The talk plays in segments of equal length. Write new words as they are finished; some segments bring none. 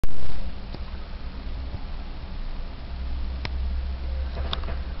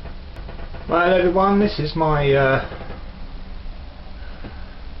Well everyone, this is my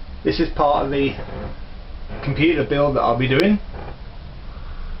this is part of the computer build that I'll be doing.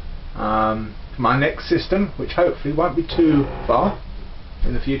 My next system, which hopefully won't be too far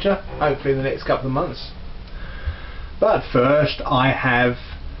in the future, hopefully in the next couple of months. But first I have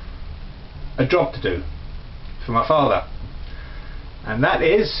a job to do for my father, and that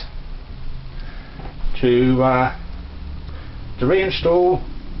is to reinstall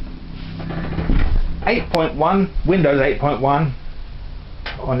 8.1 Windows 8.1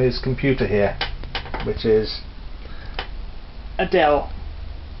 on his computer here, which is a Dell.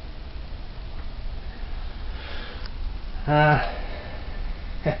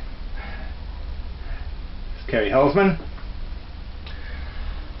 It's Kerry Holzman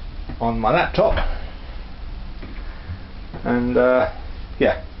on my laptop, and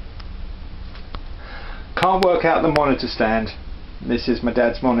yeah, can't work out the monitor stand. This is my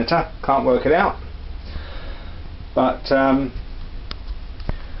dad's monitor, can't work it out, but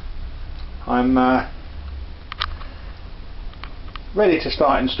I'm ready to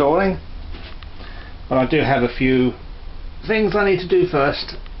start installing, but I do have a few things I need to do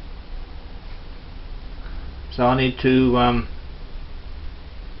first. So I need to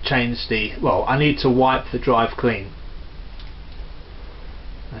change the, well, I need to wipe the drive clean.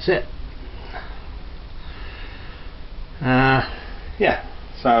 That's it. Yeah,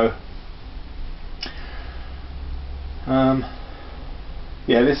 so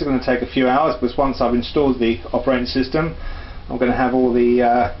yeah, this is going to take a few hours, because once I've installed the operating system, I'm going to have all the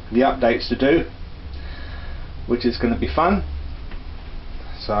updates to do, which is going to be fun.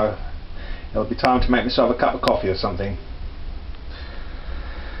 So it'll be time to make myself a cup of coffee or something.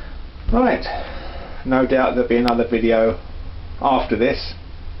 Right, no doubt there'll be another video after this,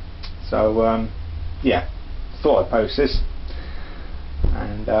 so yeah, thought I'd post this,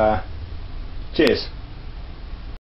 and cheers.